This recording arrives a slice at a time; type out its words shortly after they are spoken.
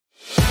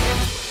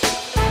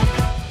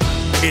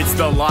It's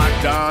the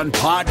Locked On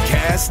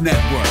Podcast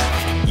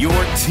Network, your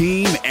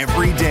team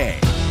every day.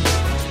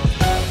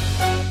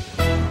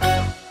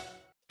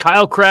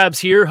 Kyle Krabs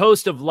here,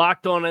 host of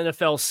Locked On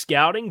NFL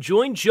Scouting.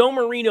 Join Joe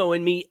Marino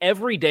and me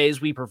every day as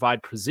we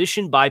provide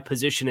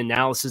position-by-position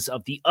analysis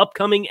of the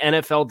upcoming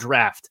NFL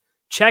Draft.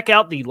 Check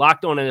out the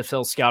Locked On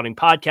NFL Scouting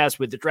podcast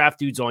with the Draft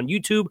Dudes on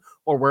YouTube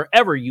or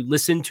wherever you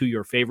listen to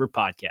your favorite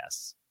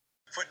podcasts.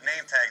 Put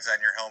name tags on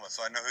your helmet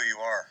so I know who you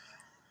are.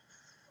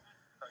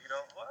 Oh, you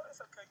don't? Well, that's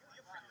okay.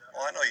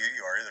 Well, I know who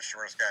you are. You're the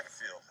shortest guy in the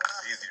field.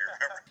 It's easy to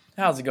remember.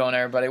 How's it going,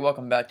 everybody?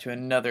 Welcome back to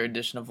another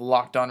edition of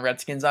Locked On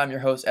Redskins. I'm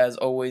your host, as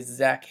always,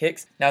 Zach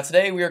Hicks. Now,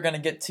 today we are going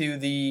to get to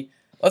the,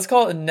 let's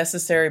call it a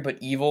necessary but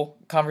evil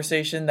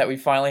conversation that we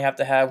finally have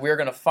to have. We are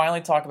going to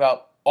finally talk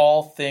about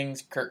all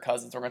things Kirk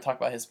Cousins. We're going to talk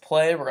about his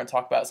play. We're going to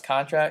talk about his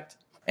contract.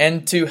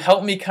 And to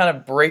help me kind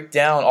of break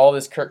down all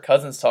this Kirk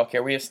Cousins talk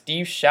here, we have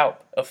Steve Shoup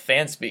of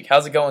Fanspeak.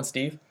 How's it going,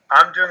 Steve?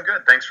 I'm doing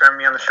good. Thanks for having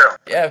me on the show.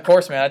 Yeah, of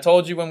course, man. I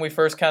told you when we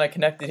first kind of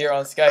connected here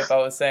on Skype, I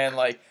was saying,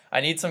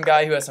 I need some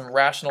guy who has some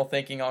rational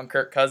thinking on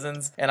Kirk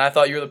Cousins, and I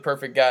thought you were the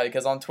perfect guy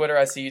because on Twitter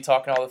I see you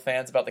talking to all the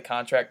fans about the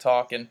contract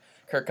talk and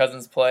Kirk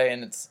Cousins' play,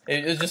 and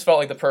it just felt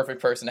like the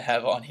perfect person to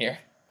have on here.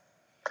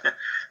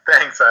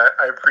 Thanks.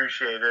 I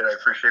appreciate it. I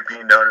appreciate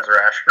being known as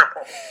rational.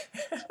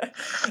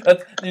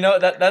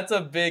 That's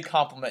a big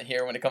compliment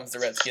here when it comes to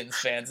Redskins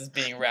fans, is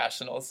being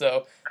rational.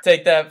 So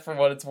take that for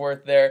what it's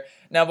worth there.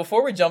 Now,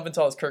 before we jump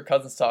into all this Kirk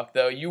Cousins talk,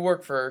 though, you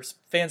work for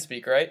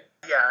Fanspeak, right?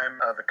 Yeah, I'm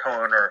the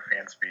co-owner of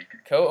Fanspeak.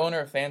 Co-owner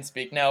of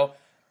Fanspeak. Now,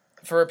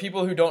 for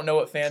people who don't know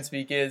what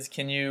Fanspeak is,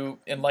 can you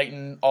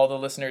enlighten all the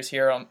listeners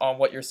here on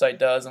what your site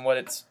does and what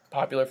it's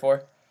popular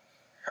for?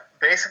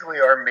 Basically,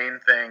 our main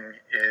thing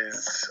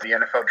is the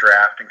NFL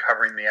Draft and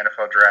covering the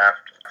NFL Draft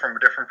from a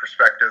different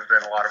perspective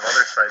than a lot of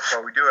other sites.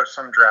 While we do have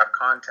some draft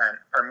content,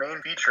 our main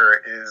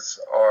feature is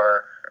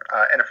our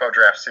NFL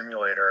Draft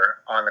Simulator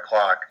on the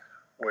clock,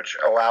 which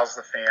allows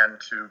the fan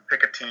to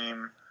pick a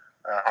team.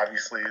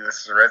 Obviously,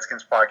 this is a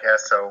Redskins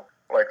podcast, so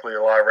likely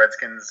a lot of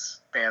Redskins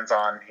fans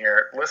on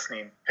here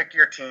listening. Pick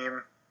your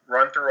team,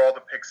 run through all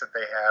the picks that they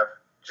have,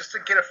 just to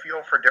get a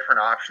feel for different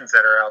options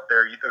that are out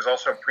there. There's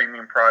also a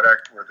premium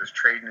product where there's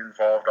trading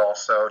involved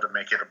also to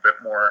make it a bit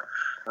more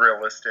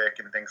realistic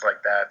and things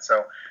like that.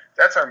 So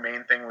that's our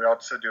main thing. We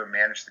also do a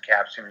manage the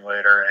cap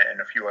simulator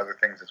and a few other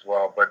things as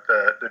well. But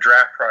the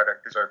draft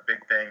product is our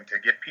big thing to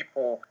get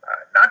people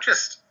not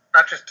just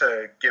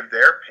to give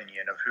their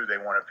opinion of who they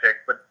want to pick,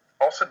 but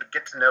also to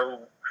get to know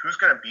who's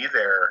going to be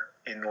there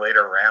in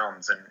later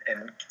rounds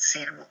and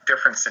see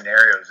different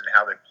scenarios and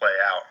how they play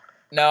out.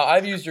 Now,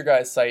 I've used your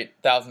guys' site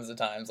thousands of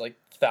times.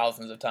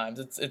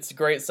 It's a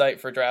great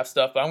site for draft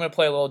stuff, but I'm going to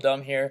play a little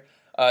dumb here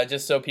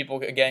just so people,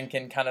 again,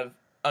 can kind of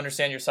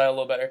understand your site a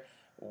little better.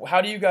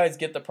 How do you guys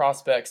get the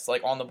prospects,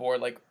 on the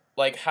board?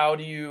 Like how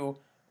do you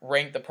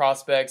rank the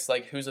prospects,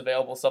 who's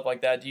available, stuff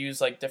like that? Do you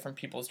use, different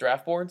people's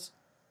draft boards?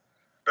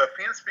 The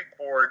Fanspeak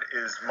board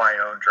is my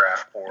own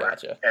draft board.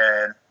 Gotcha.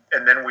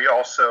 And then we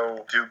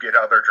also do get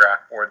other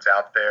draft boards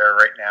out there.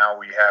 Right now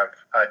we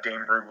have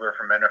Dane Brugler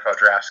from NFL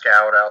Draft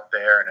Scout out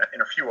there,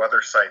 and a few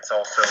other sites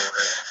also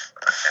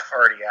have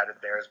already added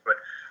theirs. But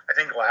I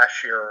think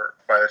last year,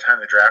 by the time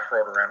the draft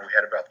rolled around, we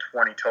had about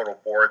 20 total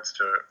boards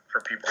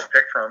for people to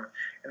pick from.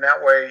 And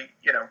that way,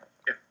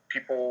 if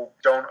people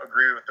don't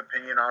agree with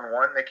opinion on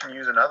one, they can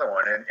use another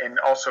one. And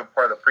also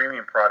part of the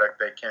premium product,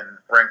 they can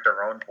rank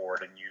their own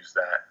board and use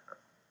that.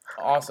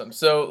 Awesome.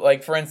 So,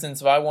 for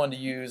instance, if I wanted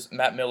to use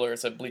Matt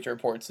Miller's at Bleacher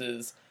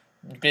Report's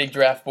big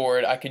draft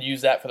board, I could use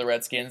that for the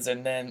Redskins,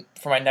 and then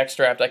for my next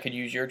draft, I could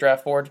use your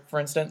draft board, for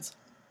instance?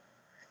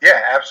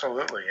 Yeah,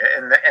 absolutely.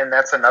 And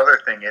that's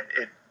another thing.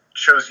 It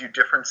shows you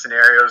different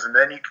scenarios, and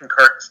then you can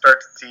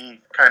start to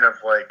see kind of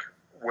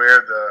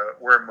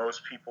where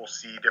most people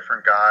see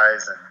different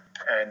guys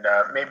and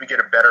maybe get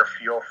a better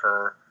feel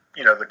for,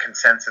 the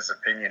consensus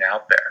opinion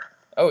out there.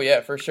 Oh,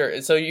 yeah, for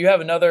sure. So you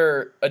have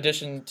another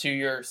addition to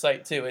your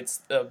site, too.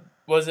 It's,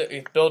 was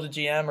it Build a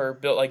GM or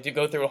build, to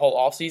go through a whole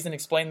offseason?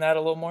 Explain that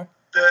a little more.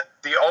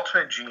 The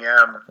Ultimate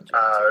GM,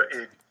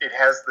 it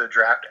has the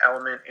draft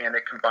element and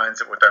it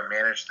combines it with our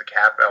manage the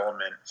cap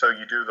element. So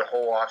you do the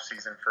whole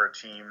offseason for a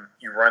team.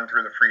 You run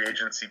through the free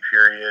agency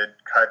period,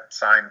 cut,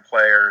 sign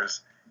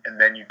players, and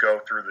then you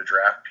go through the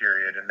draft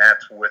period. And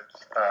that's with,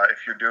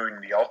 if you're doing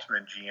the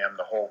Ultimate GM,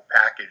 the whole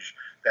package,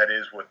 that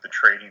is with the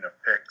trading of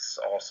picks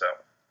also.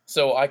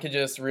 So I could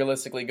just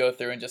realistically go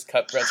through and just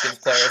cut Redskins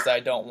players that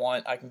I don't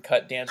want. I can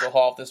cut D'Angelo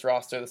Hall off this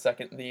roster the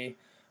second the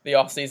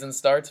offseason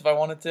starts if I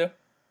wanted to.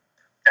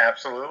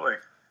 Absolutely.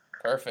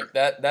 Perfect.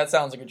 That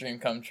sounds like a dream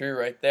come true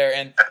right there.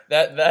 And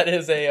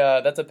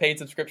that's a paid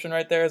subscription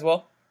right there as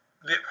well?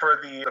 For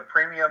the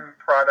premium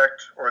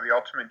product or the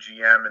Ultimate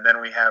GM, and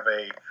then we have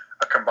a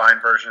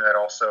combined version that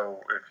also,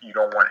 if you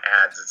don't want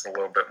ads, it's a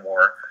little bit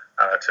more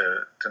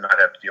to not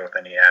have to deal with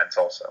any ads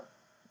also.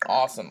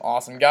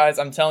 Awesome. Guys,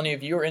 I'm telling you,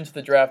 if you are into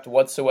the draft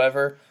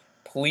whatsoever,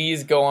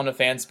 please go on to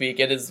Fanspeak.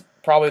 It is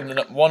probably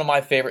one of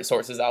my favorite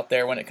sources out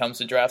there when it comes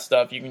to draft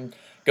stuff. You can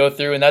go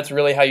through, and that's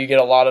really how you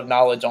get a lot of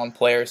knowledge on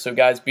players. So,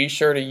 guys, be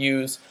sure to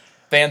use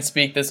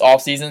Fanspeak this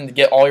offseason to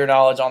get all your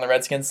knowledge on the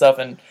Redskins stuff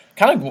and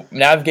kind of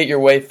navigate your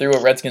way through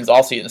a Redskins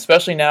offseason,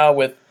 especially now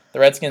with the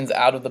Redskins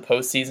out of the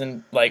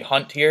postseason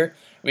hunt here.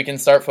 We can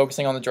start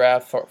focusing on the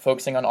draft,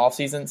 focusing on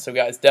offseason. So,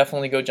 guys,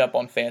 definitely go jump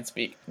on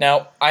Fanspeak.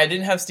 Now, I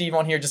didn't have Steve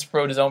on here just to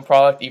promote his own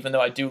product, even though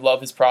I do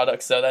love his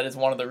product. So that is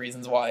one of the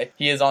reasons why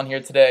he is on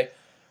here today.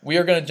 We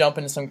are going to jump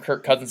into some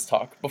Kirk Cousins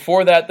talk.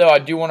 Before that, though, I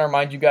do want to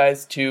remind you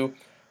guys to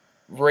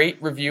rate,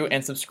 review,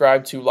 and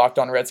subscribe to Locked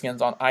On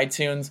Redskins on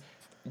iTunes.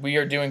 We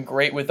are doing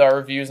great with our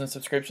reviews and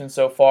subscriptions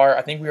so far.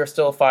 I think we are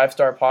still a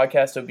 5-star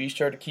podcast, so be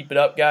sure to keep it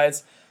up,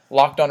 guys.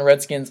 Locked On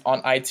Redskins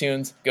on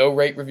iTunes. Go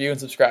rate, review, and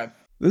subscribe.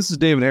 This is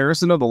David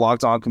Harrison of the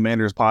Locked On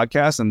Commanders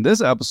podcast, and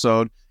this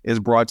episode is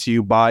brought to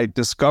you by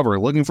Discover.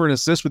 Looking for an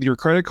assist with your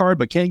credit card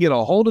but can't get a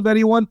hold of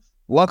anyone?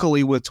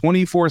 Luckily, with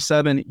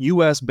 24/7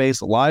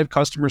 U.S.-based live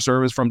customer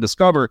service from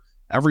Discover,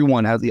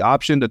 everyone has the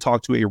option to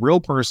talk to a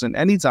real person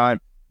anytime,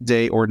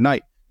 day or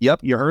night. Yep,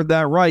 you heard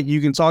that right.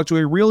 You can talk to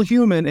a real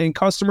human in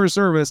customer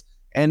service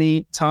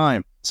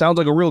anytime. Sounds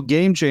like a real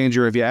game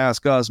changer if you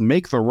ask us.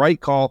 Make the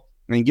right call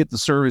and get the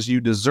service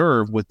you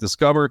deserve with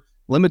Discover.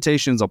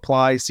 Limitations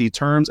apply. See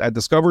terms at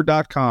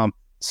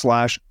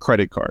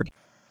discover.com/creditcard.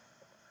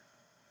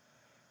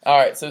 All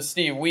right, so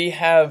Steve, we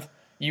have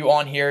you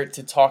on here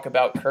to talk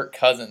about Kirk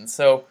Cousins.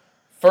 So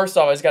first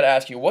off, I just got to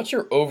ask you, what's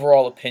your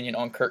overall opinion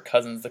on Kirk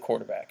Cousins, the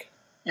quarterback?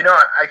 You know,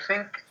 I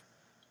think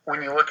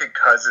when you look at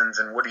Cousins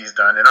and what he's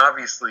done, and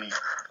obviously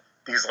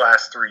these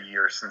last 3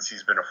 years since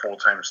he's been a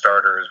full-time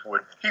starter is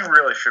what he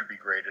really should be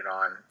graded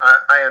on.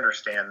 I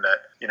understand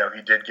that, you know,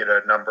 he did get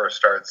a number of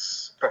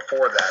starts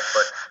before that,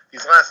 but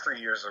these last 3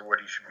 years are what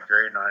he should be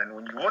graded on. And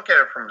when you look at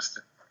it from a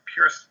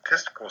pure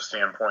statistical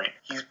standpoint,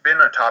 he's been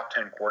a top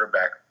 10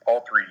 quarterback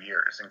all 3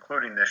 years,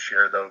 including this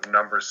year, though the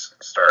numbers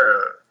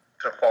started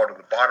to fall to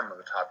the bottom of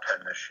the top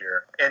 10 this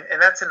year.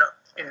 And that's in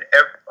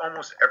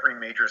almost every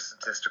major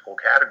statistical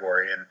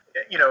category. And,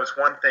 you know, it's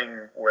one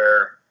thing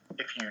where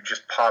if you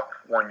just pop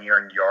 1 year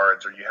in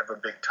yards or you have a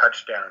big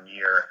touchdown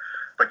year,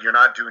 but you're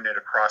not doing it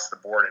across the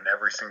board in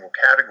every single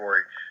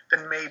category,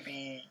 then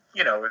maybe,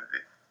 you know,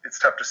 it's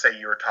tough to say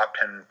you're a top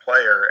 10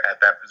 player at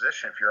that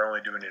position if you're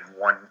only doing it in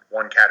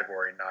one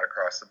category and not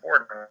across the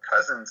board. But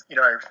Cousins, you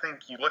know, I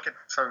think you look at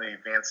some of the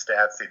advanced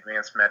stats, the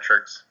advanced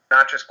metrics,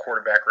 not just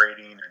quarterback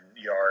rating and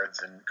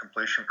yards and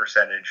completion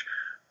percentage,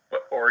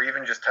 or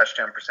even just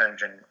touchdown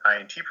percentage and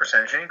INT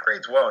percentage, and he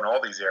grades well in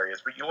all these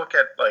areas. But you look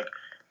at,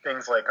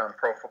 things like on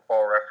Pro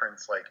Football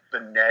Reference, like the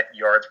net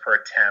yards per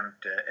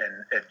attempt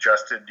and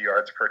adjusted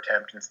yards per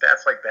attempt and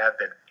stats like that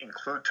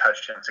include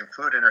touchdowns,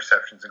 include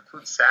interceptions,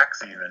 include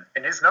sacks even.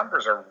 And his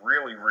numbers are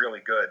really, really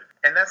good.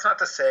 And that's not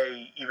to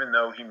say, even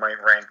though he might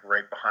rank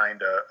right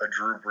behind a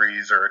Drew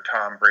Brees or a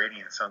Tom Brady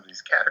in some of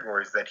these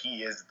categories, that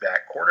he is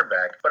that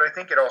quarterback. But I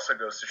think it also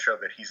goes to show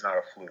that he's not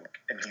a fluke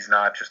and he's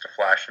not just a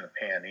flash in the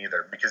pan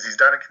either, because he's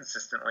done it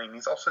consistently and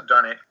he's also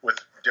done it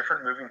with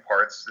different moving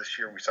parts. This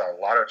year we saw a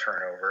lot of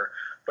turnover.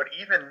 But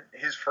even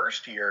his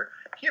first year,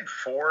 he had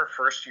 4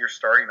 first-year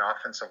starting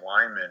offensive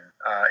linemen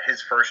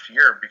his first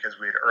year because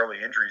we had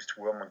early injuries to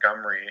Will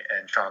Montgomery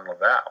and Sean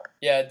Laval.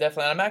 Yeah,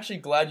 definitely. I'm actually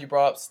glad you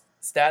brought up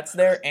stats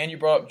there and you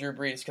brought up Drew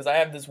Brees because I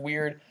have this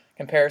weird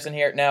comparison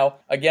here. Now,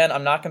 again,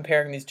 I'm not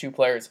comparing these two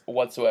players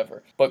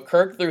whatsoever. But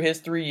Kirk, through his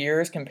 3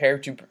 years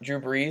compared to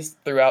Drew Brees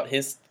throughout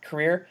his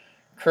career,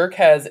 Kirk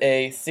has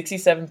a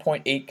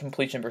 67.8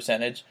 completion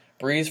percentage.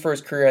 Brees for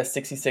his career has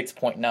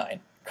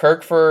 66.9.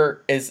 Kirk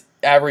for his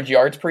average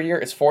yards per year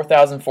is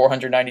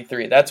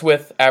 4,493. That's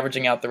with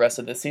averaging out the rest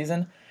of the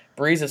season.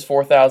 Brees is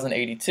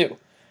 4,082.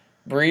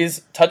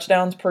 Brees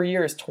touchdowns per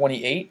year is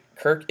 28.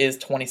 Kirk is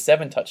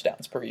 27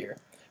 touchdowns per year.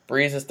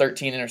 Brees is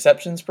 13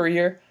 interceptions per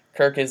year.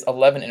 Kirk is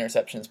 11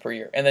 interceptions per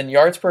year. And then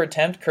yards per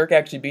attempt, Kirk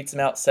actually beats him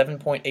out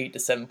 7.8 to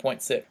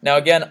 7.6. Now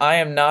again, I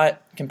am not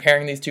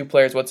comparing these two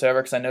players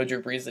whatsoever because I know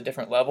Drew Brees is a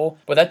different level,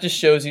 but that just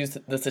shows you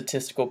the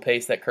statistical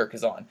pace that Kirk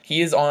is on.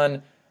 He is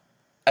on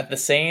at the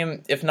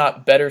same, if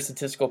not better,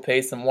 statistical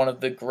pace than one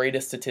of the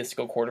greatest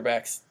statistical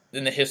quarterbacks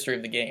in the history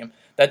of the game.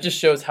 That just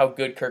shows how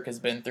good Kirk has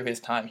been through his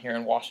time here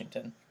in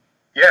Washington.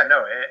 Yeah,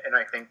 no, and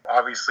I think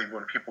obviously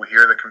when people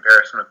hear the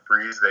comparison with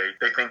Brees,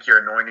 they think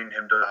you're anointing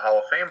him to the Hall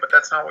of Fame, but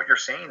that's not what you're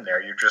saying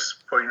there. You're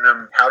just putting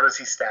him, how does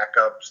he stack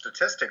up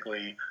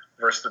statistically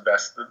versus the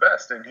best of the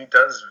best? And he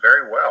does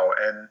very well.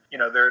 And, you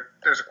know,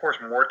 there's of course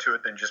more to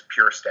it than just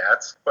pure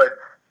stats,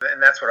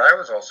 and that's what I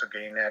was also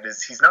getting at,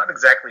 is he's not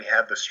exactly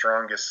had the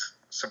strongest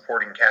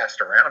supporting cast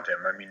around him.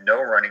 I mean,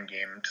 no running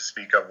game to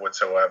speak of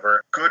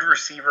whatsoever. Good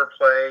receiver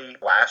play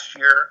last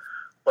year,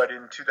 but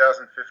in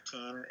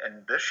 2015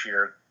 and this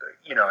year,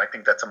 you know, I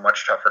think that's a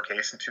much tougher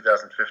case. In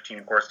 2015,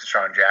 of course,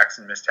 Deshaun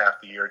Jackson missed half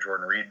the year.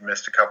 Jordan Reed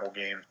missed a couple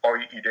games.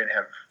 You didn't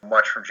have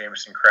much from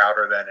Jamison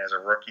Crowder then as a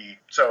rookie.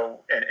 So,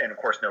 and of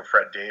course, no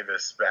Fred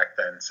Davis back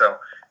then. So,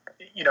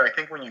 you know, I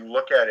think when you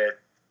look at it,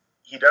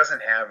 he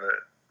doesn't have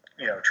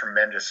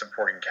tremendous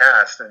supporting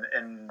cast.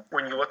 And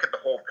when you look at the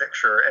whole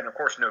picture, and of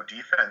course no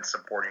defense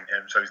supporting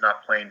him, so he's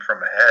not playing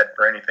from ahead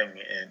or anything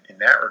in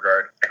that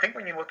regard. I think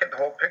when you look at the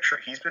whole picture,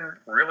 he's been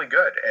really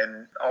good.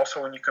 And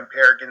also when you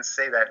compare against,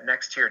 say, that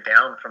next tier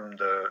down from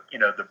the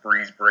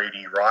Breeze,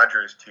 Brady,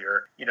 Rodgers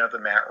tier, the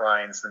Matt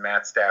Ryans, the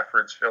Matt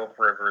Staffords, Phillip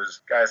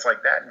Rivers, guys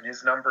like that, and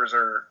his numbers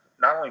are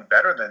not only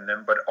better than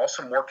them, but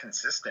also more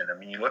consistent. I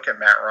mean, you look at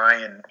Matt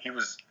Ryan, he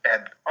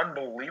had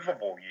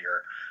unbelievable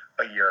year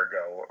a year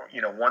ago,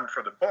 one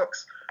for the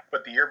books,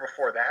 but the year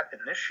before that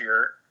and this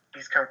year,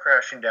 he's come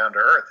crashing down to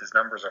earth. His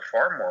numbers are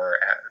far more,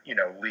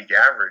 league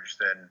average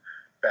than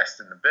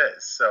best in the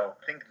biz. So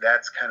I think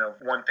that's kind of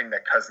one thing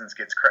that Cousins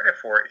gets credit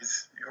for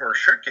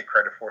should get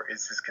credit for,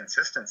 is his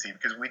consistency,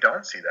 because we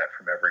don't see that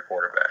from every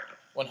quarterback.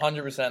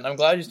 100%. I'm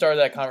glad you started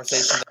that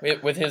conversation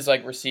with his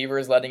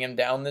receivers letting him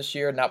down this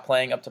year, not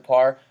playing up to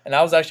par. And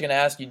I was actually going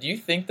to ask you, do you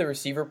think the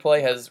receiver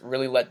play has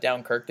really let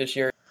down Kirk this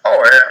year?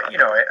 Oh,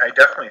 I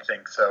definitely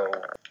think so.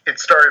 It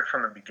started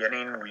from the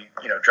beginning.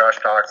 Josh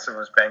Doctson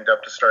was banged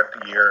up to start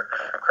the year.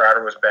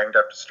 Crowder was banged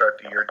up to start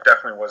the year.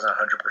 Definitely wasn't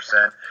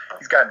 100%.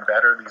 He's gotten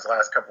better these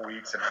last couple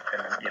weeks, and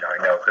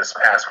I know this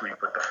past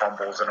week with the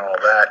fumbles and all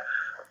that,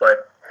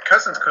 but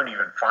Cousins couldn't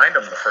even find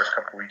him the first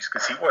couple weeks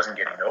because he wasn't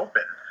getting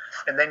open.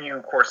 And then you,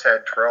 of course,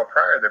 had Terrell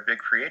Pryor, their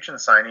big free agent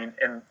signing,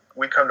 and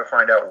we come to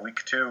find out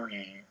week 2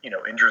 he,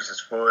 injures his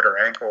foot or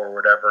ankle or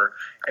whatever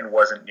and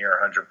wasn't near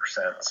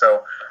 100%.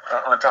 So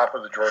on top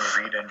of the Jordan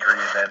Reed injury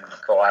and then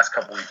the last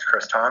couple weeks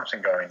Chris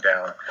Thompson going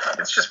down,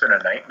 it's just been a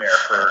nightmare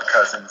for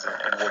Cousins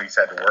and what he's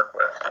had to work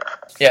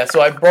with. Yeah, so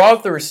I brought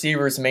up the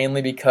receivers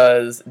mainly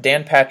because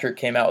Dan Patrick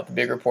came out with a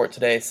big report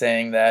today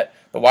saying that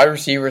the wide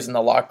receivers in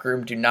the locker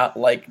room do not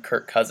like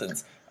Kirk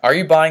Cousins. Are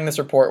you buying this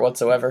report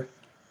whatsoever?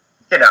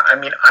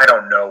 I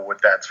don't know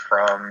what that's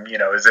from.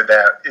 Is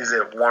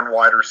it one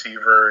wide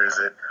receiver? Is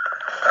it,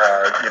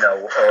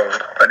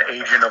 an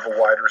agent of a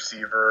wide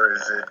receiver?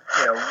 Is it,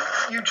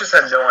 you just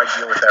have no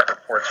idea what that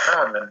report's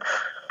from. And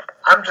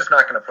I'm just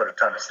not going to put a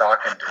ton of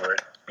stock into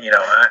it.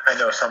 I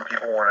know some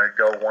people want to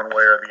go one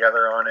way or the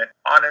other on it.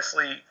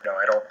 Honestly,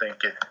 I don't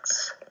think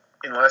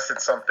unless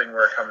it's something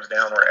where it comes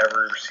down where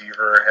every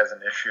receiver has an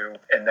issue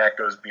and that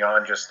goes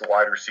beyond just the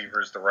wide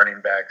receivers, the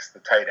running backs, the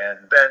tight end,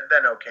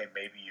 then okay,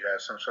 maybe you have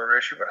some sort of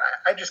issue, but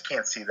I just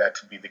can't see that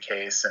to be the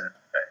case.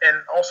 And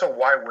also,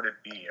 why would it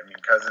be?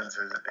 Cousins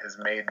has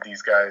made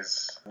these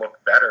guys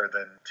look better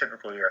than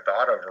typically are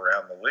thought of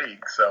around the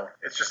league, so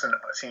it's just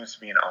seems to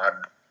be an odd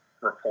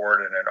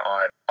report and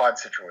an odd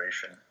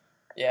situation.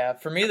 Yeah,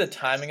 for me, the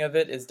timing of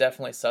it is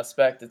definitely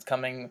suspect. It's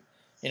coming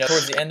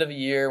towards the end of the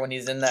year when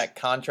he's in that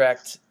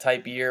contract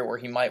type year where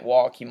he might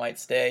walk, he might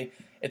stay.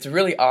 It's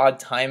really odd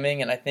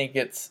timing, and I think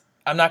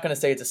I'm not going to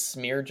say it's a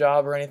smear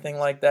job or anything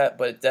like that,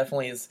 but it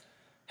definitely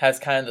has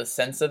kind of the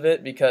sense of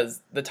it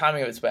because the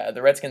timing of it's bad.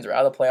 The Redskins are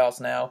out of the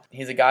playoffs now.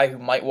 He's a guy who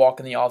might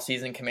walk in the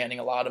offseason commanding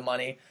a lot of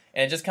money,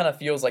 and it just kind of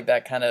feels like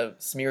that kind of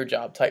smear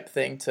job type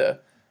thing to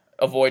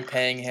avoid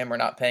paying him or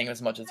not paying him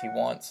as much as he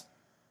wants.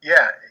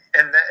 Yeah,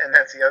 and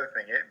that's the other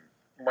thing. It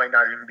might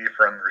not even be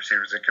from the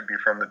receivers. It could be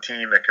from the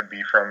team. It could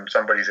be from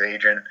somebody's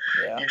agent.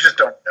 Yeah. You just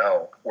don't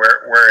know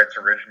where it's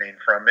originating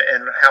from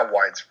and how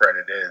widespread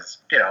it is.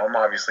 I'm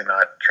obviously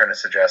not trying to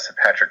suggest that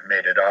Patrick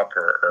made it up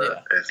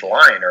or is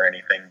lying or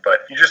anything,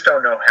 but you just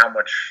don't know how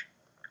much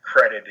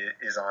credit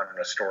is on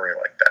a story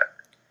like that.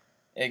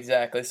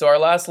 Exactly. So our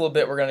last little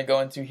bit we're going to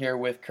go into here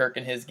with Kirk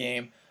and his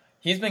game.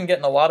 He's been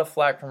getting a lot of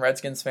flack from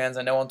Redskins fans.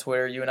 I know on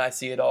Twitter, you and I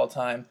see it all the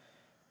time,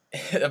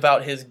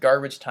 about his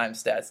garbage time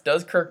stats.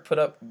 Does Kirk put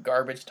up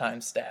garbage time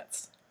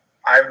stats?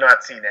 I've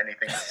not seen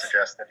anything to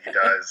suggest that he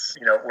does.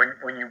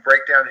 When you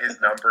break down his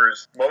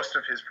numbers, most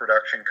of his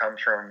production comes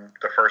from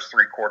the first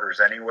 3 quarters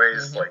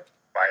anyways, like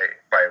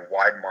by a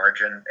wide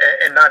margin.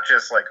 And not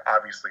just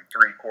obviously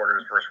 3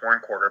 quarters versus 1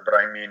 quarter, but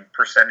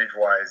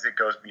percentage-wise, it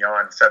goes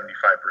beyond 75%.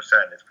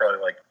 It's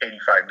probably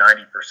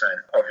 85-90%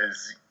 of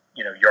his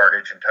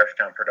yardage and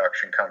touchdown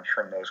production comes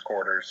from those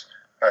quarters.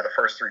 The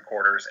first 3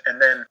 quarters.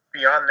 And then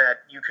beyond that,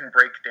 you can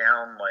break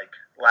down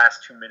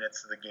last 2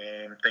 minutes of the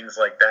game, things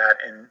like that.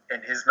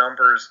 And his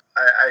numbers,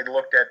 I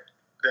looked at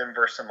them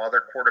versus some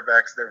other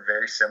quarterbacks. They're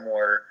very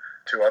similar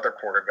to other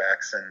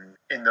quarterbacks. And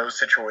in those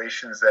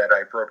situations that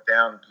I broke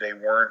down, they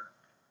weren't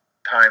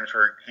times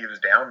where he was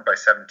down by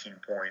 17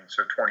 points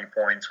or 20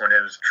 points when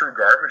it was true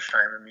garbage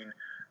time.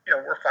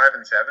 We're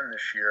 5-7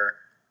 this year.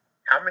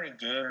 How many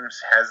games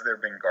has there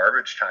been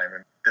garbage time?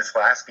 And this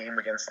last game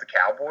against the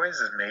Cowboys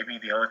is maybe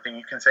the only thing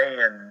you can say,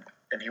 and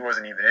he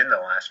wasn't even in the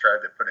last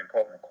drive that put in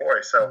Colt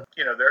McCoy. So,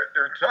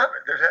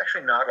 there's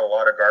actually not a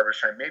lot of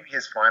garbage time. Maybe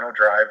his final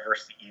drive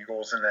versus the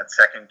Eagles in that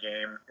second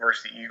game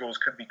versus the Eagles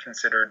could be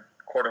considered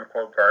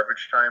quote-unquote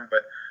garbage time,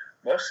 but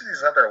most of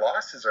these other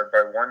losses are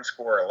by 1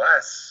 score or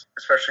less,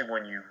 especially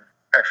when you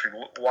actually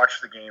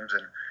watch the games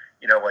and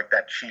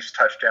that Chiefs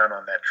touchdown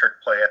on that trick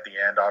play at the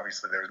end.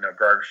 Obviously, there was no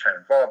garbage time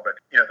involved, but,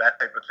 that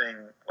type of thing,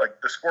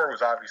 the score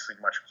was obviously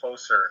much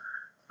closer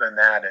than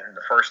that. And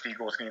the first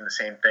Eagles game, the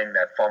same thing,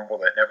 that fumble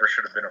that never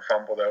should have been a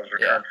fumble that was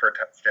returned for a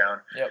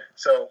touchdown. Yep.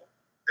 So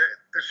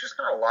there's just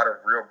not a lot of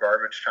real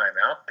garbage time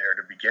out there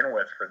to begin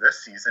with for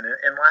this season.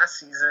 And last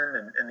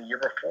season and the year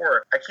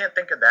before, I can't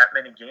think of that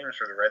many games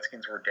where the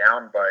Redskins were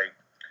down by,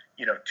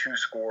 2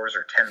 scores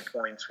or 10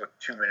 points with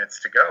 2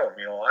 minutes to go. I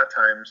mean, a lot of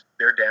times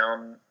they're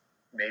down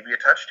maybe a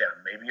touchdown,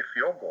 maybe a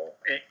field goal,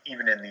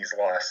 even in these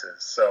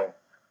losses. So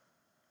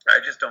I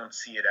just don't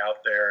see it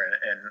out there.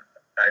 And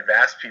I've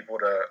asked people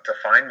to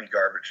find me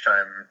garbage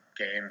time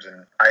games,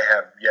 and I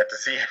have yet to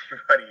see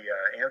anybody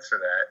answer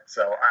that.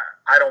 So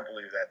I don't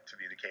believe that to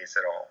be the case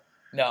at all.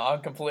 No,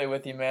 I'm completely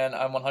with you, man.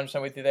 I'm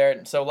 100% with you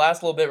there. So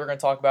last little bit we're going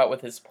to talk about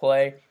with his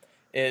play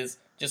is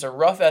just a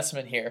rough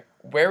estimate here.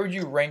 Where would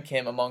you rank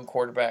him among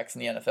quarterbacks in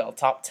the NFL?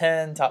 Top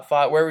 10, top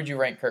 5? Where would you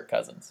rank Kirk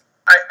Cousins?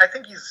 I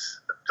think he's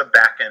the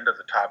back end of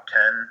the top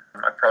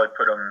 10. I'd probably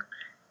put him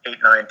 8,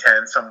 9,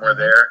 10, somewhere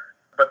there.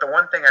 But the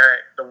one caveat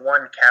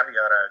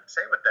I'd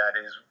say with that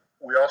is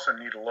we also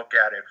need to look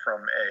at it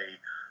from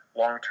a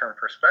long-term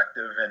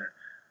perspective. And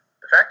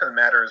the fact of the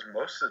matter is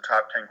most of the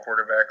top 10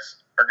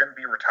 quarterbacks are going to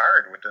be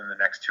retired within the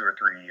next 2 or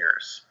 3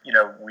 years.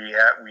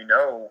 We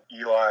know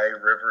Eli,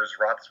 Rivers,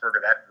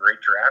 Roethlisberger, that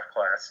great draft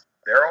class,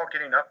 they're all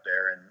getting up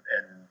there.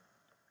 And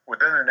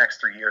within the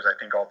next 3 years, I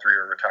think all 3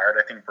 are retired.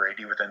 I think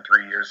Brady within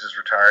 3 years is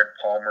retired,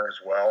 Palmer as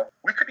well.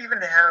 We could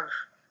even have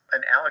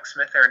an Alex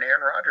Smith or an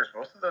Aaron Rodgers.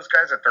 Both of those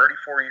guys are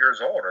 34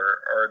 years old.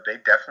 Are they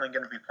definitely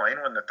going to be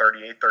playing when they're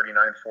 38,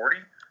 39, 40?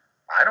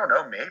 I don't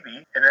know,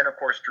 maybe. And then, of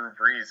course, Drew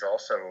Brees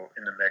also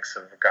in the mix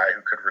of a guy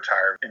who could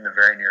retire in the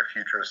very near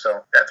future.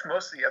 So that's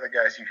most of the other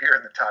guys you hear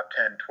in the top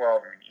 10,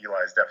 12. I mean,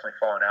 Eli's definitely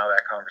fallen out of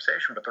that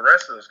conversation. But the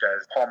rest of those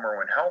guys, Palmer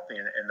when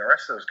healthy, and the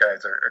rest of those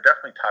guys are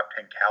definitely top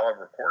 10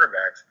 caliber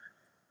quarterbacks.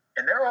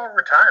 And they're all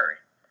retiring.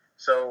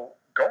 So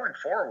going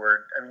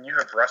forward, I mean, you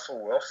have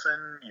Russell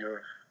Wilson, you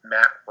have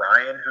Matt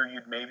Ryan, who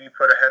you'd maybe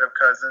put ahead of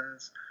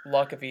Cousins.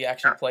 Luck if he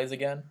actually plays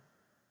again.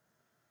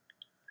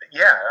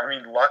 Yeah, I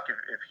mean, Luck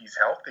if he's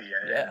healthy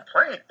and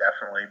playing,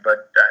 definitely.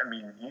 But, I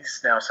mean,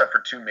 he's now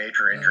suffered 2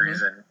 major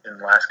injuries in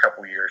the last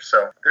couple of years.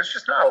 So there's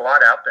just not a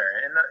lot out there.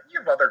 And you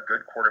have other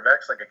good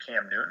quarterbacks like a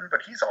Cam Newton,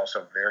 but he's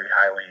also very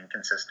highly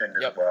inconsistent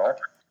as well.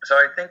 So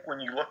I think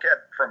when you look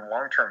at from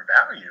long-term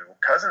value,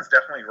 Cousins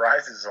definitely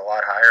rises a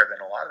lot higher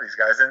than a lot of these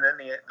guys. And then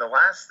the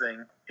last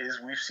thing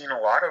is we've seen a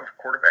lot of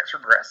quarterbacks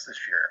regress this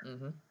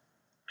year.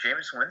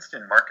 Jameis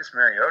Winston, Marcus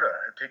Mariota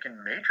have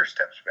taken major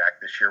steps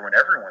back this year when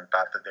everyone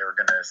thought that they were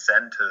going to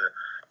ascend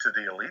to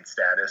the elite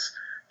status.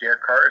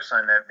 Derek Carr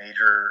signed that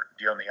major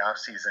deal in the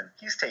offseason.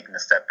 He's taken a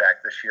step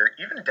back this year.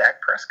 Even Dak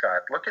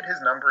Prescott, look at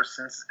his numbers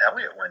since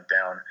Elliott went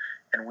down.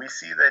 And we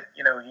see that,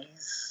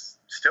 he's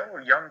still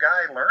a young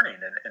guy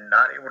learning and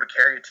not able to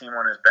carry a team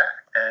on his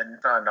back. And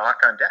it's not a knock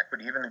on Dak,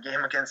 but even the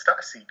game against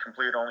us, he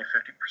completed only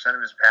 50%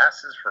 of his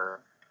passes for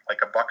like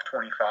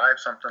 $125,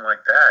 something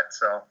like that.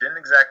 So didn't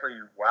exactly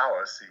wow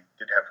us. He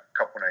did have a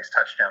couple nice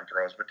touchdown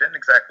throws, but didn't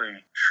exactly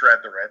shred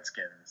the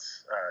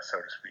Redskins, so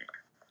to speak.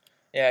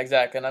 Yeah,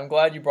 exactly. And I'm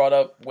glad you brought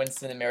up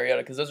Winston and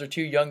Mariota because those are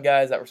 2 young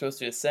guys that were supposed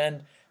to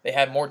ascend. They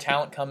had more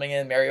talent coming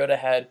in. Mariota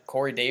had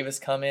Corey Davis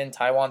come in,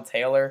 Tywan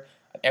Taylor,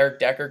 Eric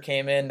Decker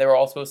came in. They were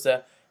all supposed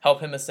to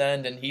help him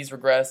ascend, and he's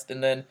regressed.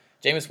 And then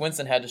Jameis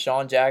Winston had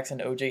Deshaun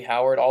Jackson, O.J.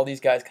 Howard, all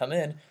these guys come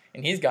in,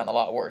 and he's gotten a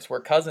lot worse.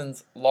 Where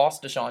Cousins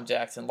lost Deshaun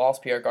Jackson,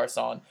 lost Pierre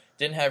Garçon,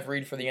 didn't have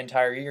Reed for the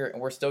entire year,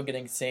 and we're still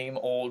getting same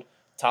old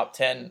top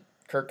 10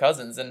 Kirk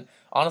Cousins. And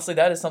honestly,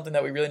 that is something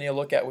that we really need to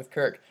look at with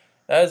Kirk.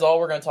 That is all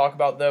we're going to talk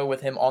about, though,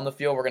 with him on the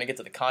field. We're going to get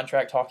to the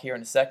contract talk here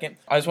in a second.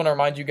 I just want to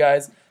remind you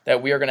guys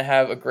that we are going to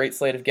have a great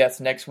slate of guests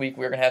next week.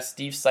 We're going to have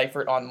Steve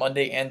Seifert on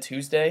Monday and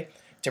Tuesday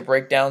to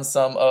break down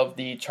some of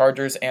the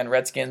Chargers and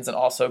Redskins and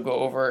also go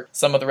over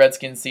some of the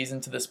Redskins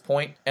season to this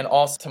point. And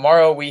also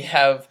tomorrow we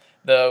have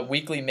the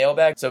weekly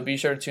mailbag, so be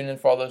sure to tune in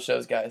for all those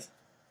shows, guys.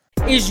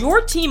 Is your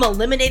team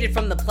eliminated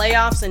from the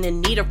playoffs and in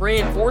need of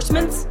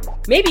reinforcements?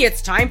 Maybe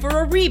it's time for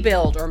a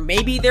rebuild, or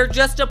maybe they're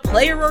just a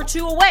player or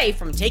 2 away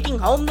from taking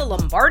home the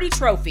Lombardi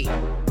Trophy.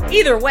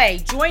 Either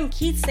way, join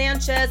Keith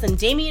Sanchez and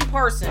Damian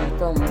Parson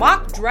for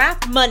Mock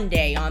Draft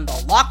Monday on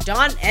the Locked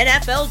On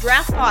NFL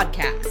Draft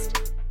Podcast.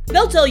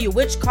 They'll tell you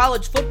which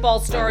college football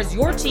stars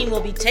your team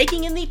will be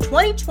taking in the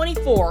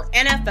 2024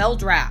 NFL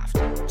Draft.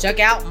 Check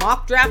out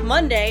Mock Draft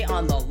Monday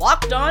on the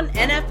Locked On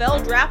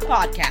NFL Draft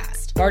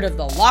Podcast, part of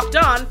the Locked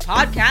On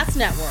Podcast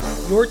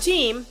Network. Your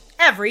team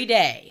every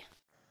day.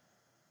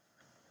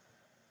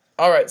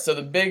 All right, so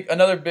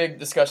another big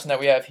discussion that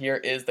we have here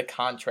is the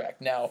contract.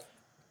 Now,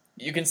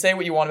 you can say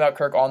what you want about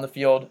Kirk on the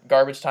field,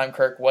 garbage time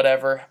Kirk,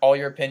 whatever, all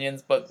your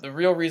opinions, but the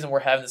real reason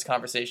we're having this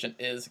conversation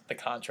is the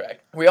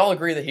contract. We all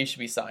agree that he should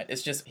be signed.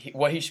 It's just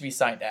what he should be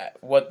signed at,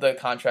 what the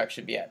contract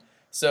should be at.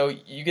 So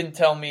you can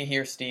tell me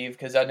here, Steve,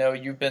 because I know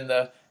you've been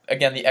the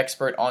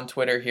expert on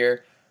Twitter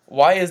here.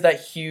 Why is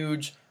that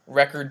huge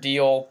record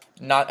deal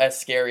not as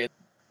scary?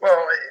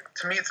 Well,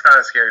 to me, it's not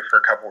as scary for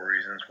a couple of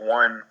reasons.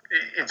 One,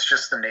 it's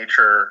just the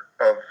nature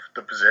of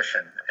the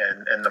position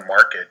and the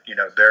market.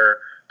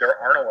 There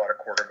aren't a lot of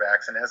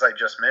quarterbacks, and as I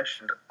just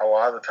mentioned, a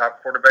lot of the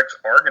top quarterbacks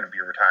are going to be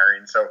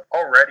retiring. So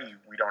already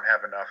we don't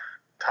have enough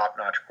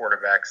top-notch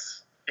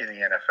quarterbacks in the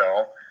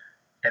NFL.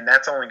 And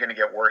that's only going to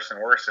get worse and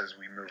worse as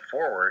we move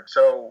forward.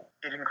 So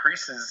it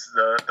increases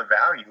the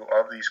value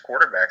of these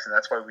quarterbacks. And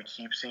that's why we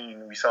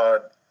saw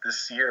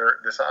this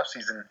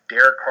offseason,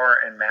 Derek Carr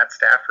and Matt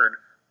Stafford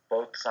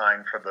both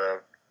signed for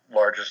the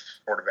largest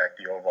quarterback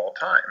deal of all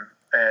time.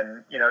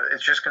 And,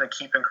 it's just going to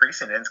keep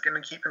increasing. And it's going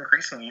to keep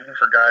increasing even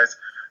for guys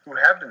who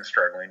have been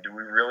struggling. Do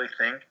we really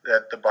think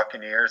that the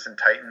Buccaneers and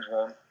Titans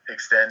won't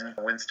extend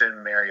Winston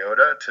and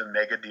Mariota to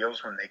mega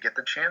deals when they get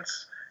the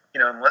chance?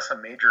 Unless a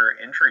major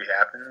injury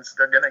happens,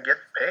 they're going to get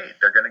paid.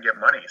 They're going to get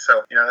money.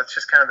 So, that's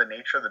just kind of the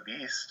nature of the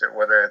beast.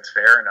 Whether it's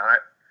fair or not,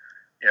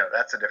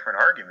 that's a different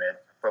argument.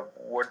 But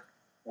what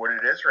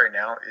it is right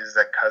now is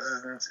that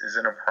Cousins is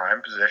in a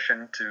prime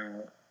position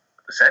to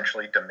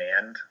essentially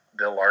demand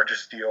the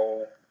largest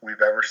deal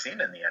we've ever seen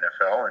in the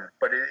NFL.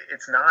 But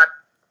it's not,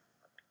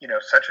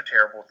 such a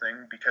terrible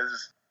thing,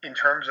 because in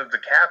terms of the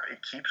cap, it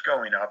keeps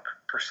going up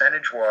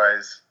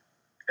percentage-wise.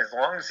 As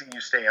long as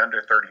you stay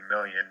under $30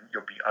 million,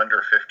 you'll be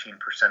under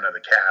 15% of the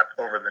cap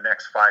over the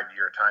next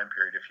 5-year time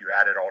period if you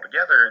add it all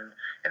together.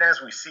 And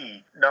as we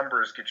see,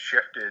 numbers get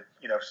shifted.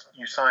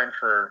 You sign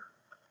for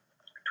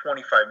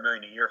 $25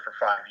 million a year for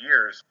 5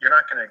 years. You're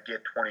not going to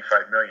get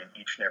 $25 million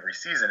each and every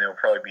season. It'll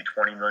probably be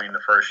 $20 million the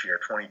first year,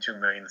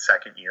 $22 million the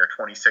second year,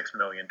 $26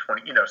 million,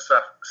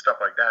 stuff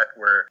like that,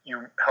 where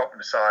you help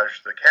massage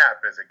the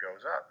cap as it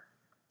goes up.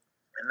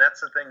 And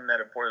that's the thing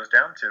that it boils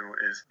down to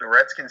is the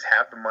Redskins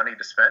have the money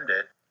to spend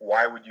it.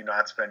 Why would you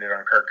not spend it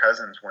on Kirk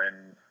Cousins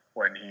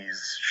when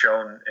he's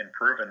shown and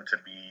proven to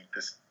be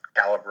this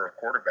caliber of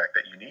quarterback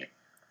that you need?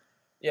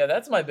 Yeah,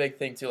 that's my big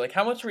thing too. Like,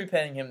 how much are we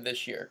paying him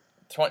this year?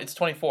 It's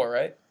 24,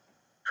 right?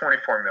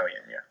 $24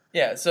 million, yeah.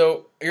 Yeah,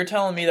 so you're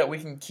telling me that we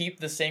can keep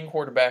the same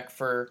quarterback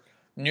for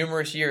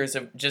numerous years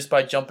just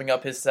by jumping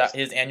up his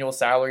annual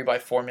salary by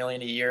 $4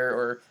 million a year,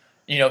 or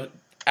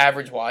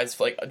average wise,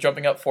 like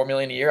jumping up $4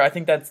 million a year? I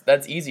think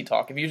that's easy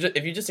talk. If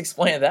you just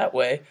explain it that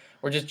way,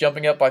 we're just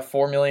jumping up by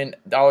 $4 million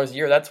a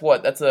year. That's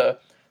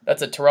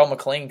a Terrell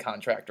McClain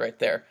contract right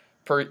there.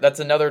 That's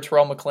another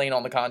Terrell McClain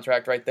on the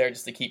contract right there,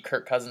 just to keep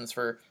Kirk Cousins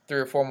for 3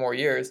 or 4 more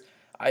years.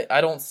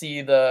 I don't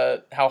see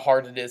how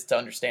hard it is to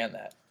understand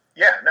that.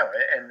 Yeah, no,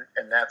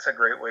 and that's a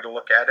great way to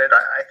look at it.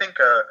 I think,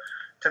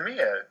 to me,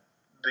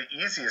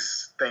 the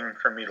easiest thing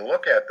for me to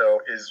look at,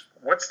 though, is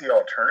what's the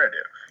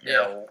alternative?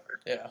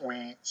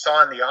 We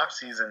saw in the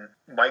offseason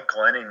Mike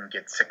Glennon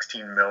get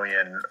 $16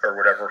 million or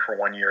whatever for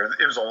 1 year.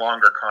 It was a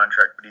longer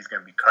contract, but he's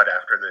going to be cut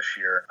after this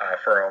year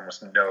for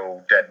almost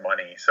no dead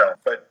money.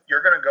 But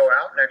you're going to go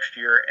out next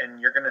year, and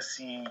you're going to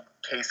see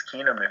Case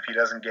Keenum, if he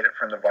doesn't get it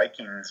from the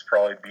Vikings,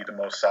 probably be the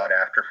most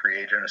sought-after free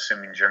agent,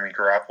 assuming Jimmy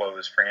Garoppolo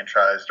is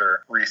franchised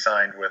or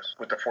re-signed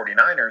with the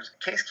 49ers.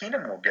 Case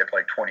Keenum will get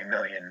like $20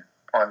 million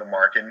on the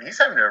market, and he's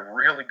having a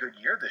really good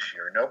year this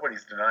year.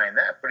 Nobody's denying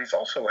that, but he's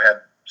also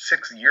had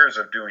 6 years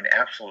of doing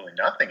absolutely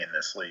nothing in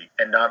this league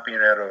and not being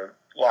able to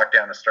lock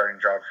down a starting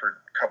job for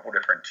a couple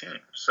different teams.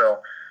 So,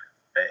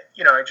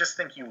 I just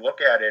think you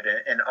look at it,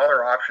 and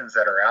other options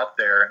that are out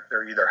there,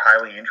 they're either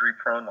highly injury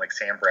prone, like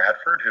Sam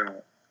Bradford, who,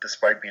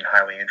 despite being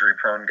highly injury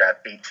prone,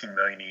 got $18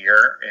 million a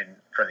year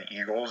from the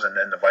Eagles, and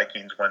then the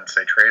Vikings, once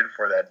they traded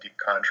for that deep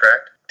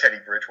contract. Teddy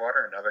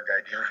Bridgewater, another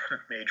guy dealing with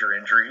major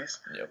injuries.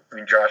 Yep. I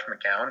mean, Josh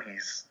McCown,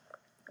 he's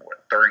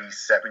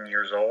 37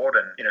 years old,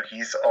 and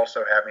he's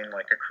also having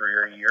like a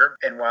career year.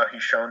 And while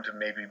he's shown to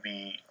maybe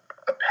be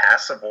a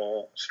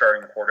passable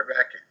starting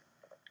quarterback,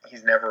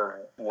 he's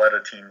never led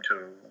a team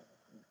to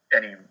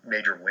any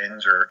major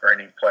wins or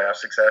any playoff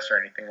success or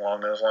anything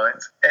along those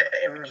lines.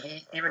 I mean,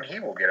 he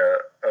will get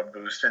a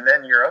boost. And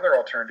then your other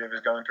alternative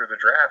is going through the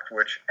draft,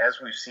 which, as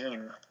we've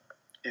seen,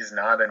 is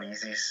not an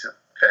easy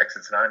fix.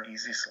 It's not an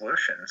easy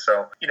solution.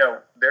 So,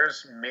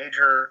 there's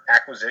major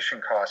acquisition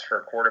costs for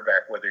a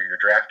quarterback, whether you're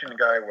drafting a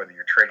guy, whether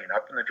you're trading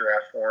up in the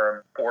draft for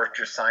him, or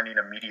just signing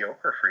a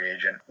mediocre free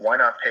agent. Why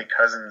not pay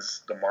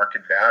Cousins the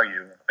market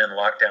value and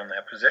lock down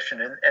that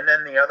position? And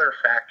then the other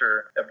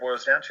factor that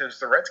boils down to is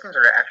the Redskins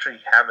actually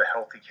have a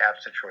healthy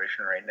cap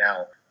situation right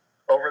now.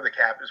 Over the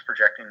cap is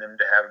projecting them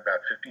to have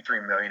about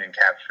 $53 million in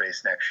cap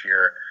space next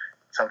year,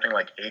 something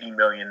like $80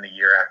 million the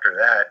year after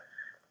that.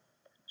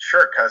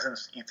 Sure,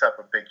 Cousins eats up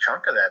a big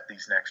chunk of that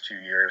these next 2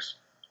 years,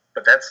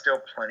 but that's still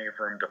plenty of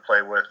room to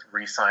play with,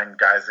 re-sign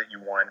guys that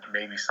you want,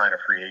 maybe sign a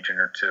free agent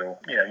or two.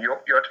 You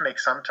have to make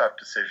some tough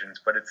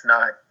decisions, but it's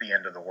not the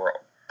end of the world.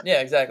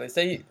 Yeah, exactly.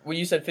 Say,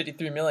 you said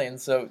 $53 million,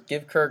 so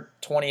give Kirk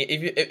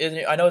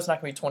 20. I know it's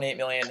not going to be $28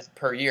 million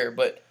per year,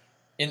 but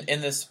in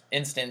this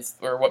instance,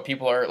 or what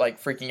people are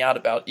like freaking out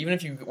about, even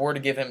if you were to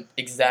give him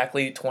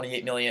exactly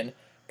 $28 million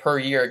per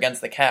year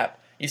against the cap,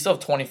 you still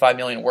have $25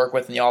 million to work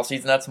with in the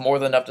offseason. That's more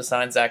than enough to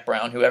sign Zach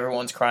Brown, who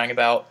everyone's crying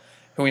about,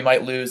 who we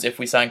might lose if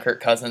we sign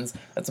Kirk Cousins.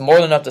 That's more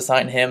than enough to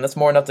sign him. That's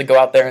more enough to go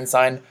out there and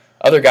sign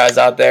other guys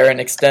out there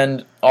and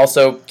extend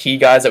also key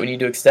guys that we need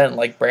to extend,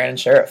 like Brandon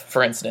Sheriff,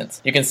 for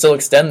instance. You can still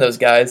extend those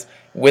guys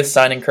with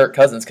signing Kirk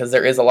Cousins because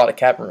there is a lot of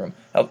cap room,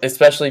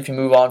 especially if you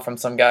move on from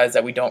some guys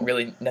that we don't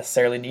really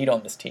necessarily need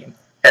on this team.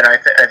 And I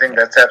think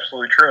that's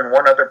absolutely true. And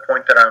one other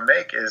point that I'll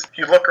make is if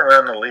you look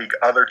around the league,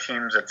 other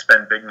teams that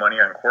spend big money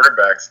on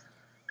quarterbacks,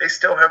 they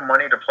still have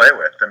money to play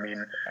with. I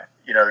mean,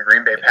 the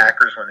Green Bay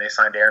Packers, when they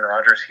signed Aaron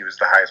Rodgers, he was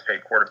the highest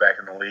paid quarterback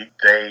in the league.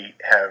 They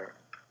have,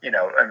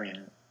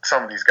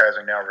 some of these guys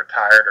are now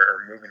retired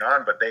or moving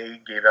on, but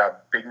they gave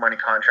out big money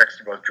contracts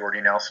to both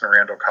Jordy Nelson and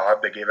Randall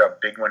Cobb. They gave out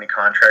big money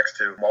contracts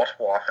to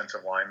multiple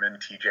offensive linemen,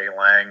 TJ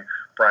Lang,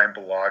 Brian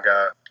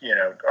Bulaga,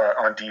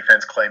 on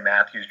defense, Clay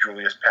Matthews,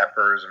 Julius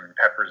Peppers. I mean,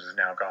 Peppers is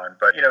now gone.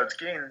 But, it's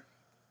getting,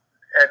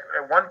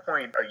 at one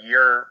point a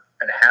year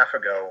and a half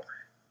ago,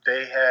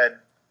 they had,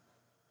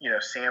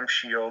 Sam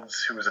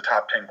Shields, who was a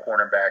top 10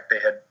 cornerback. They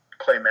had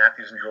Clay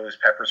Matthews and Julius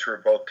Peppers, who were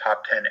both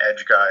top 10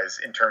 edge guys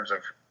in terms of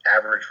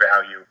average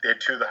value. They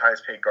had two of the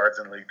highest paid guards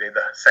in the league. They had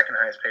the second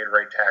highest paid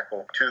right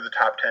tackle, two of the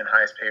top 10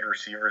 highest paid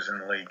receivers in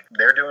the league.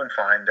 They're doing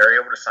fine. They're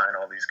able to sign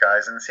all these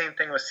guys. And the same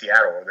thing with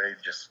Seattle. They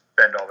just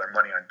spend all their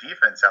money on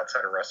defense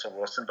outside of Russell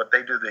Wilson, but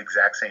they do the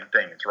exact same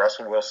thing. It's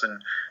Russell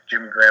Wilson,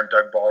 Jimmy Graham,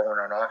 Doug Baldwin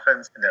on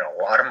offense, and then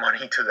a lot of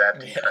money to that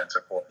defense,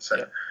 of course.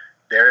 And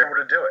they're able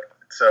to do it.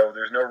 So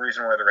there's no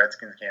reason why the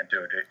Redskins can't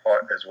do it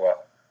as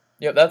well.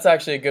 Yep, that's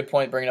actually a good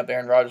point bringing up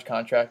Aaron Rodgers'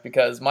 contract,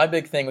 because my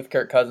big thing with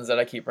Kirk Cousins that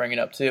I keep bringing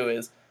up too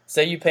is,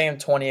 say you pay him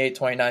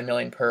 $28-29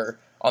 million per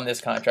on this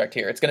contract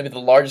here. It's going to be the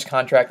largest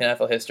contract in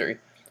NFL history.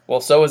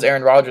 Well, so was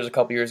Aaron Rodgers a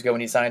couple years ago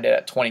when he signed it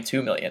at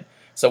 $22 million.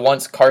 So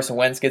once Carson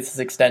Wentz gets his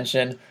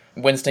extension,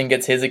 Winston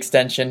gets his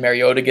extension,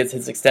 Mariota gets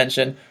his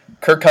extension,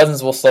 Kirk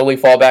Cousins will slowly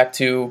fall back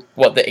to,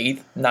 the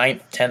 8th,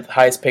 9th, 10th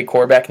highest paid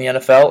quarterback in the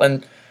NFL.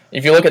 And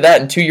if you look at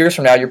that, in 2 years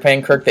from now, you're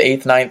paying Kirk the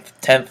 8th, 9th,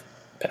 10th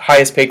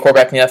highest paid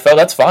quarterback in the NFL.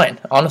 That's fine.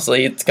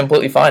 Honestly, it's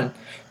completely fine,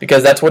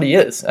 because that's what he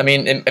is. I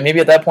mean, and maybe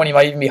at that point he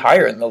might even be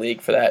higher in the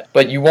league for that.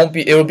 But it will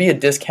be a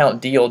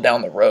discount deal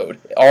down the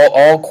road.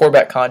 All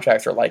quarterback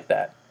contracts are like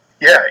that.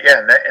 Yeah,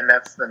 and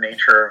that's the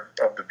nature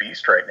of the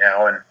beast right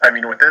now. And I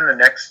mean, within the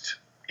next,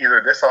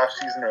 either this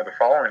offseason or the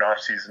following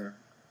offseason,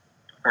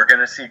 we're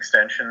going to see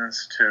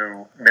extensions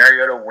to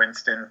Mariota,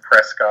 Winston,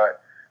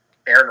 Prescott,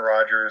 Aaron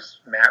Rodgers,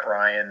 Matt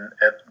Ryan,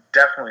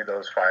 definitely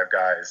those five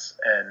guys.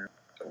 And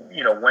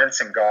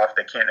Wentz and Goff,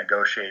 they can't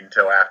negotiate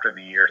until after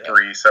the year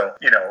 3. So,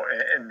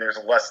 and there's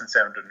a less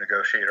incentive to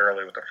negotiate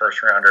early with the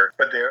first rounder,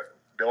 but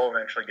they'll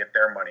eventually get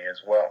their money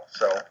as well.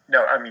 So,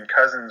 no, I mean,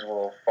 Cousins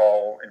will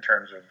fall in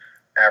terms of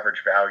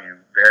average value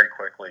very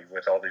quickly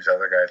with all these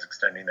other guys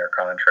extending their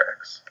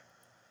contracts.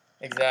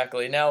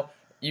 Exactly. Now,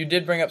 you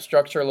did bring up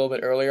structure a little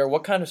bit earlier.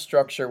 What kind of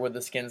structure would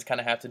the Skins kind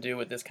of have to do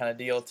with this kind of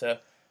deal to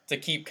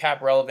keep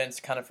cap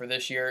relevance kind of for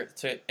this year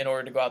in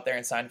order to go out there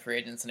and sign free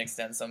agents and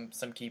extend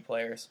some key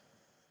players?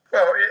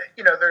 Well,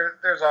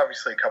 there's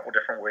obviously a couple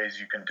different ways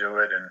you can do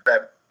it, and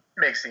that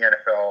makes the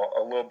NFL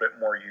a little bit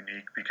more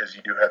unique because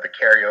you do have the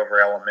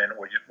carryover element.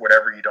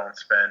 Whatever you don't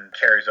spend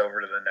carries over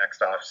to the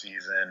next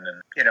offseason.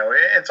 And,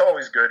 it's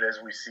always good, as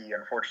we see,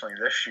 unfortunately,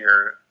 this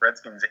year,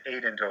 Redskins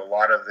ate into a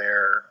lot of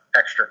their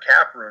extra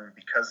cap room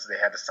because they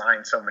had to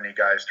sign so many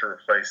guys to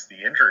replace the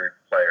injury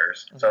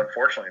players. Mm-hmm. So,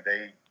 unfortunately,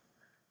 they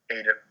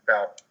ate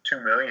about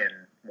 $2 million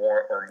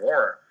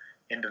more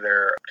into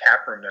their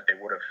cap room that they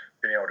would have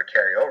been able to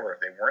carry over if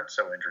they weren't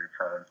so injury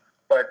prone.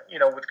 But,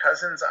 with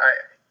Cousins,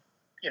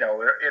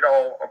 it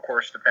all, of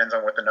course, depends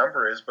on what the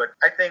number is, but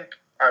I think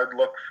I would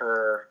look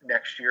for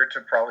next year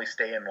to probably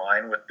stay in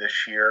line with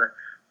this year,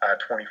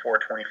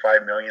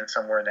 24-25 million,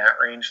 somewhere in that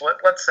range.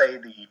 Let's say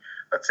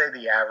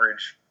the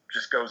average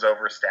just goes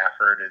over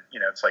Stafford.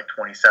 It's like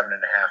 27.5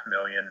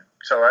 million.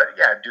 So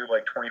do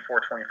like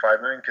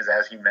 24-25 million, because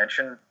as you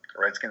mentioned,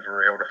 the Redskins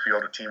were able to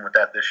field a team with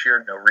that this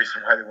year. No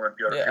reason why they wouldn't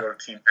be able to field a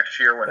team next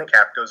year when the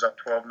cap goes up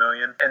 12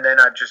 million. And then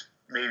I'd just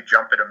maybe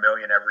jump it $1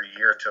 million every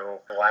year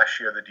till the last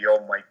year of the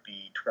deal might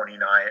be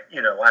 29.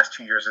 Last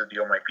 2 years of the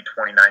deal might be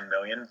 29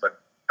 million.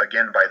 But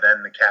again, by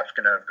then the cap's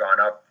going to have gone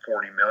up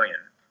 40 million.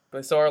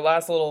 But so our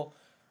last little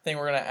thing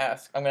I'm going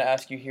to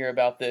ask you here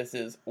about this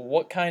is,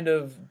 what kind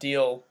of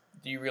deal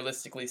do you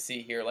realistically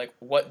see here? Like,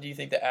 what do you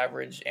think the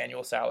average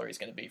annual salary is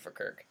going to be for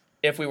Kirk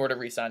if we were to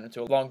re-sign him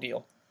to a long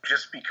deal?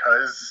 Just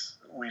because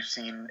we've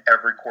seen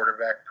every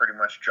quarterback pretty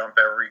much jump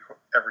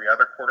every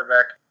other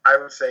quarterback, I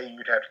would say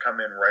you'd have to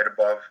come in right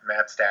above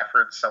Matt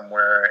Stafford,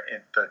 somewhere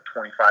in the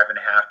 $25.5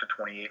 to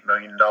 $28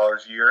 million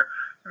a year.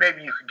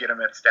 Maybe you could get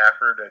him at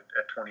Stafford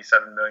at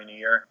 $27 million a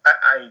year.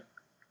 I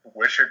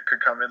wish it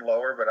could come in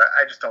lower, but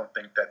I just don't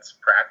think that's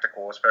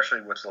practical,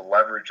 especially with the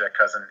leverage that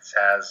Cousins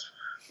has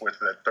with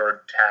the third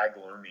tag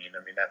looming.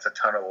 I mean, that's a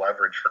ton of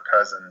leverage for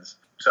Cousins.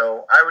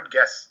 So I would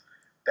guess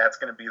that's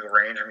going to be the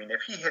range. I mean,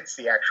 if he hits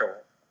the actual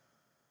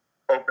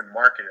open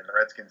market and the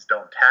Redskins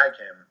don't tag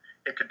him,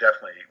 it could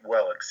definitely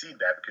well exceed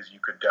that, because you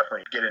could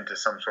definitely get into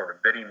some sort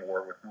of bidding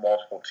war with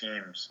multiple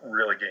teams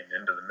really getting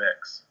into the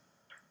mix.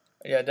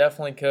 Yeah,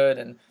 definitely could,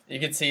 and you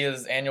could see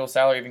his annual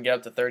salary even get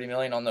up to $30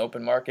 million on the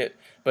open market.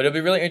 But it'll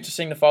be really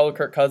interesting to follow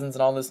Kirk Cousins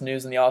and all this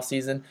news in the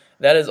offseason.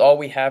 That is all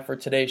we have for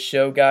today's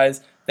show,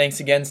 guys. Thanks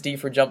again,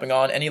 Steve, for jumping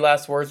on. Any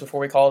last words before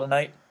we call it a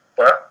night?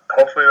 Well,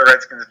 hopefully the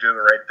Redskins do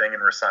the right thing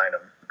and resign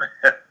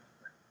him.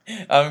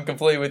 I'm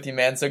completely with you,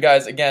 man. So,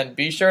 guys, again,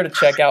 be sure to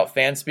check out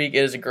Fanspeak. It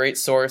is a great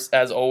source,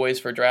 as always,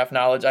 for draft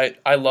knowledge.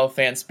 I love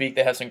Fanspeak.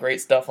 They have some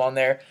great stuff on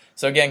there.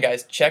 So again,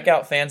 guys, check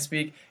out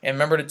Fanspeak, and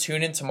remember to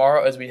tune in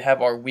tomorrow as we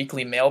have our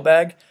weekly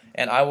mailbag,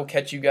 and I will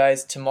catch you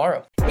guys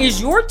tomorrow. Is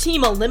your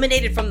team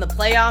eliminated from the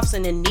playoffs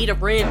and in need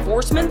of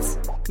reinforcements?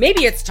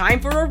 Maybe it's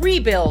time for a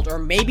rebuild, or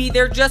maybe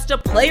they're just a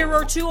player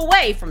or two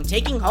away from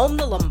taking home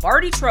the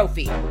Lombardi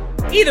Trophy.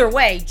 Either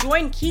way,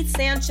 join Keith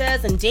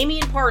Sanchez and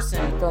Damian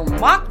Parson for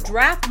Mock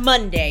Draft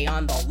Monday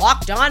on the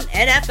Locked On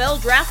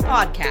NFL Draft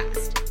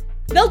Podcast.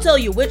 They'll tell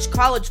you which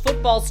college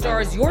football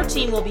stars your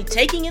team will be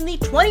taking in the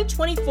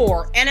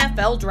 2024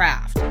 NFL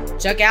Draft.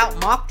 Check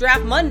out Mock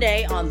Draft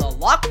Monday on the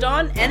Locked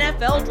On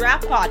NFL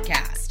Draft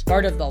Podcast,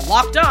 part of the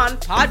Locked On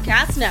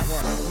Podcast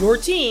Network, your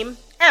team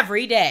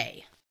every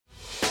day.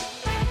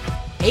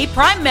 Hey,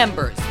 Prime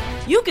members,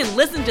 you can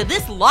listen to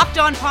this Locked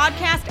On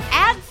podcast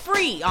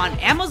ad-free on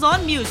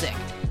Amazon Music.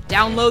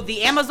 Download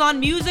the Amazon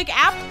Music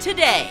app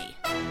today.